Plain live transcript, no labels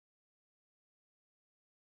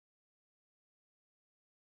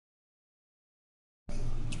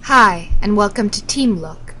Hi, and welcome to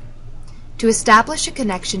TeamLook. To establish a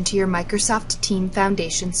connection to your Microsoft Team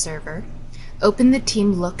Foundation server, open the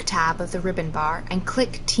TeamLook tab of the ribbon bar and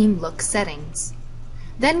click TeamLook Settings.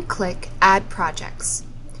 Then click Add Projects.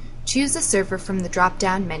 Choose a server from the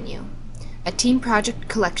drop-down menu, a team project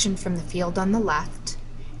collection from the field on the left,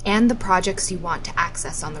 and the projects you want to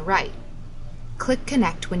access on the right. Click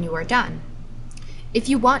Connect when you are done. If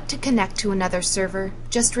you want to connect to another server,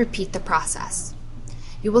 just repeat the process.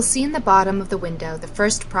 You will see in the bottom of the window the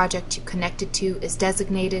first project you connected to is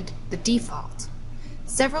designated the default.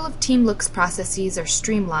 Several of TeamLook's processes are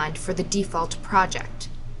streamlined for the default project.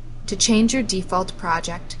 To change your default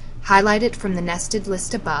project, highlight it from the nested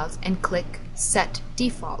list above and click Set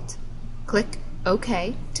Default. Click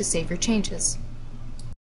OK to save your changes.